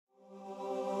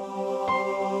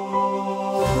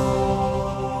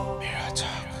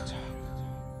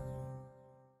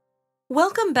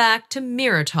Welcome back to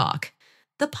Mirror Talk,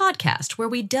 the podcast where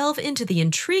we delve into the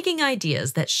intriguing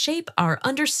ideas that shape our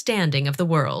understanding of the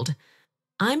world.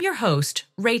 I'm your host,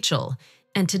 Rachel,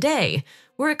 and today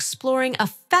we're exploring a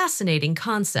fascinating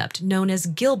concept known as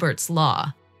Gilbert's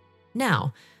Law.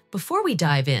 Now, before we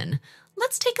dive in,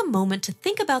 let's take a moment to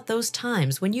think about those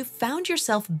times when you found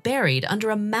yourself buried under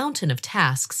a mountain of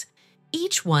tasks,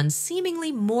 each one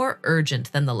seemingly more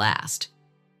urgent than the last.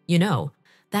 You know,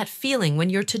 that feeling when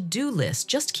your to-do list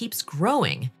just keeps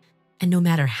growing, and no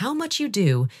matter how much you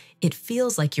do, it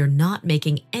feels like you're not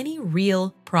making any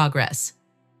real progress.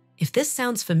 If this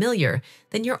sounds familiar,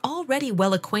 then you're already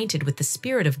well acquainted with the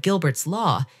spirit of Gilbert's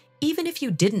Law, even if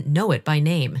you didn't know it by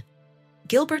name.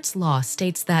 Gilbert's Law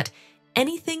states that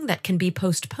anything that can be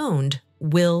postponed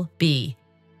will be.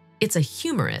 It's a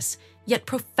humorous, yet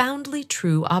profoundly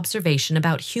true observation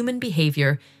about human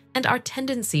behavior and our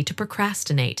tendency to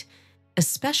procrastinate,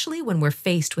 especially when we're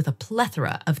faced with a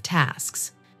plethora of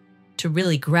tasks. To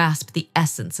really grasp the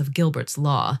essence of Gilbert's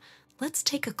Law, let's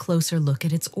take a closer look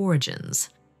at its origins.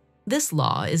 This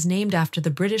law is named after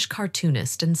the British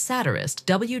cartoonist and satirist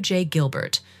W.J.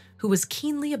 Gilbert, who was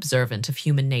keenly observant of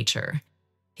human nature.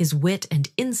 His wit and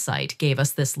insight gave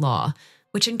us this law,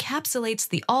 which encapsulates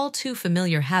the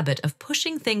all-too-familiar habit of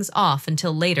pushing things off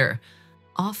until later,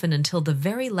 often until the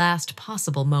very last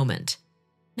possible moment.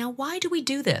 Now, why do we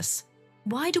do this?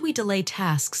 Why do we delay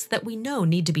tasks that we know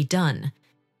need to be done?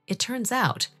 It turns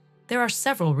out there are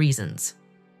several reasons.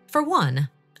 For one,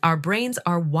 our brains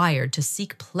are wired to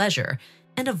seek pleasure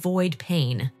and avoid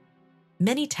pain.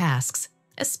 Many tasks,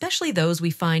 especially those we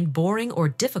find boring or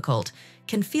difficult,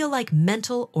 can feel like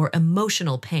mental or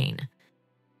emotional pain.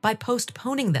 By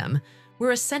postponing them,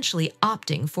 we're essentially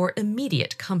opting for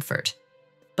immediate comfort.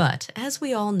 But as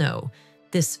we all know,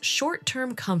 this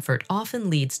short-term comfort often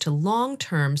leads to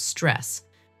long-term stress.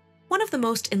 One of the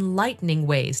most enlightening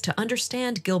ways to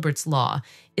understand Gilbert's Law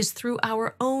is through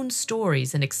our own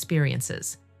stories and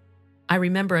experiences. I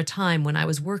remember a time when I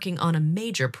was working on a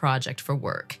major project for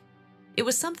work. It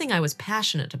was something I was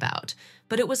passionate about,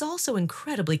 but it was also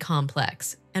incredibly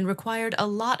complex and required a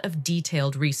lot of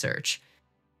detailed research.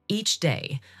 Each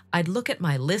day, I'd look at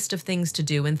my list of things to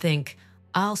do and think,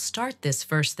 I'll start this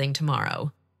first thing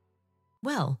tomorrow.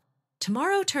 Well,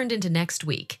 tomorrow turned into next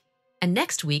week, and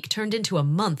next week turned into a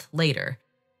month later.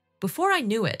 Before I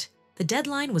knew it, the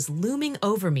deadline was looming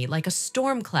over me like a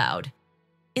storm cloud.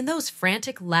 In those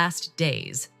frantic last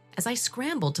days, as I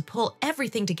scrambled to pull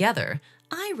everything together,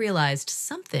 I realized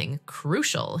something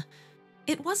crucial.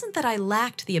 It wasn't that I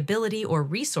lacked the ability or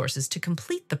resources to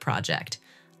complete the project.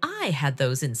 I had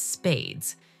those in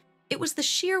spades. It was the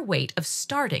sheer weight of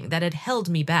starting that had held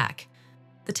me back.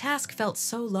 The task felt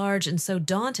so large and so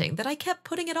daunting that I kept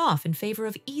putting it off in favor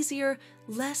of easier,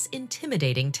 less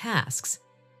intimidating tasks.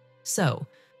 So,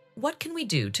 what can we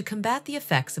do to combat the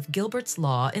effects of Gilbert's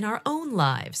Law in our own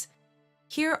lives?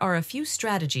 Here are a few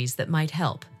strategies that might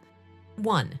help.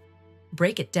 1.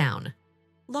 Break it down.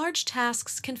 Large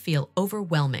tasks can feel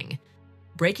overwhelming.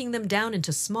 Breaking them down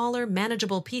into smaller,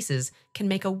 manageable pieces can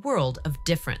make a world of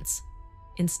difference.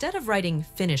 Instead of writing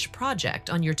 "finish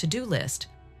project" on your to-do list,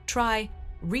 try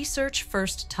research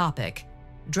first topic,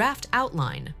 draft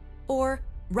outline, or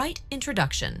write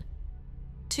introduction.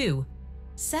 2.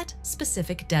 Set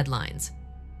specific deadlines.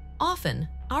 Often,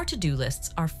 our to-do lists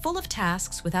are full of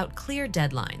tasks without clear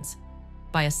deadlines.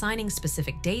 By assigning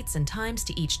specific dates and times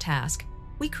to each task,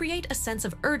 we create a sense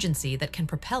of urgency that can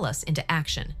propel us into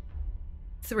action.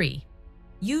 3.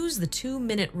 Use the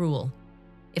 2-minute rule.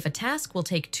 If a task will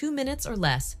take 2 minutes or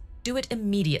less, do it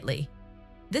immediately.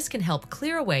 This can help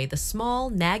clear away the small,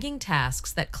 nagging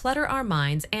tasks that clutter our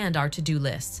minds and our to-do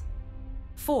lists.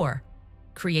 4.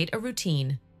 Create a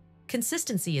routine.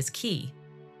 Consistency is key.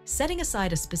 Setting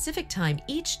aside a specific time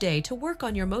each day to work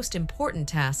on your most important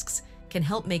tasks can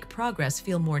help make progress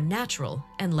feel more natural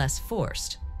and less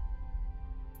forced.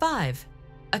 5.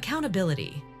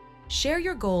 Accountability. Share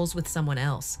your goals with someone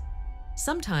else.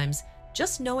 Sometimes,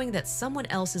 just knowing that someone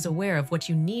else is aware of what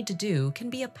you need to do can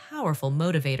be a powerful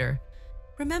motivator.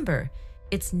 Remember,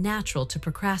 it's natural to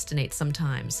procrastinate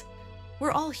sometimes.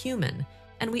 We're all human,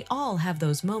 and we all have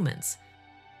those moments.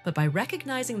 But by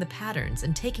recognizing the patterns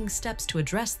and taking steps to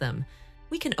address them,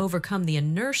 we can overcome the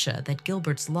inertia that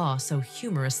Gilbert's Law so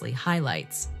humorously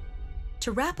highlights.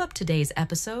 To wrap up today's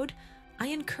episode, I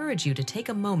encourage you to take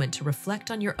a moment to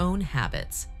reflect on your own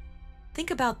habits.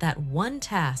 Think about that one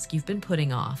task you've been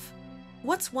putting off.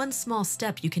 What's one small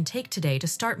step you can take today to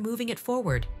start moving it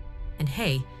forward? And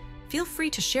hey, feel free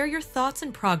to share your thoughts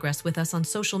and progress with us on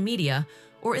social media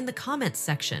or in the comments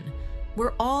section.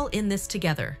 We're all in this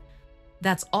together.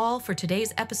 That's all for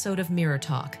today's episode of Mirror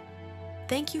Talk.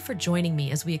 Thank you for joining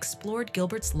me as we explored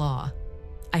Gilbert's Law.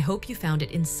 I hope you found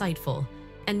it insightful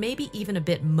and maybe even a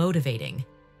bit motivating.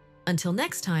 Until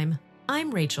next time, I'm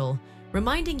Rachel,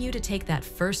 reminding you to take that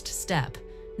first step,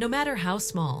 no matter how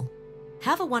small.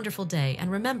 Have a wonderful day, and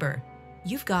remember,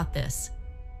 you've got this.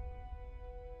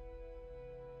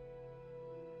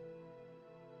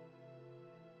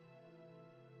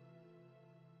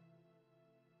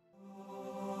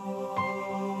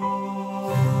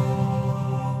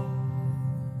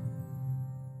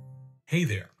 Hey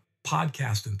there,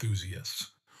 podcast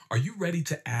enthusiasts. Are you ready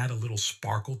to add a little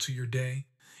sparkle to your day?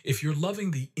 If you're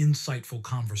loving the insightful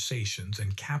conversations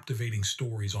and captivating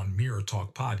stories on Mirror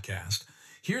Talk Podcast,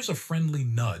 here's a friendly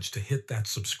nudge to hit that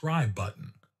subscribe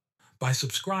button. By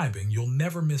subscribing, you'll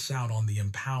never miss out on the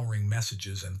empowering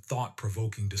messages and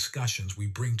thought-provoking discussions we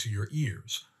bring to your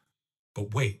ears.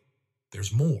 But wait,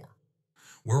 there's more.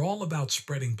 We're all about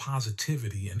spreading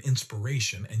positivity and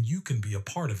inspiration, and you can be a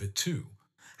part of it too.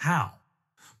 How?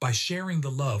 By sharing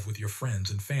the love with your friends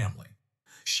and family.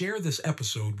 Share this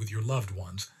episode with your loved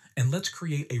ones, and let's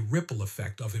create a ripple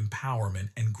effect of empowerment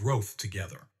and growth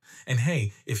together. And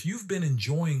hey, if you've been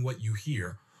enjoying what you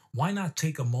hear, why not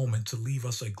take a moment to leave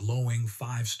us a glowing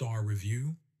 5-star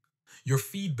review? Your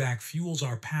feedback fuels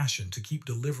our passion to keep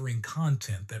delivering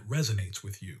content that resonates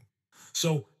with you.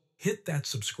 So hit that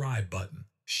subscribe button,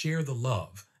 share the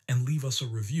love, and leave us a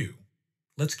review.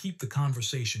 Let's keep the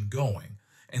conversation going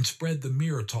and spread the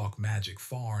Mirror Talk magic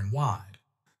far and wide.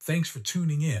 Thanks for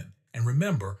tuning in, and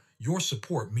remember, your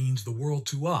support means the world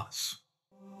to us.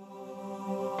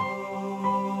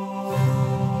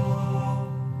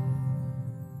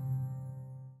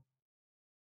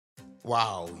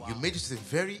 Wow, you made it to the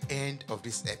very end of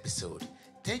this episode.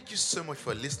 Thank you so much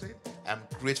for listening. I'm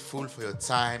grateful for your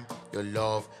time, your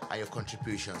love, and your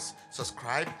contributions.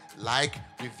 Subscribe, like,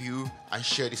 review, and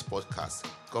share this podcast.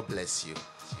 God bless you.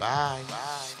 Bye.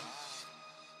 Bye.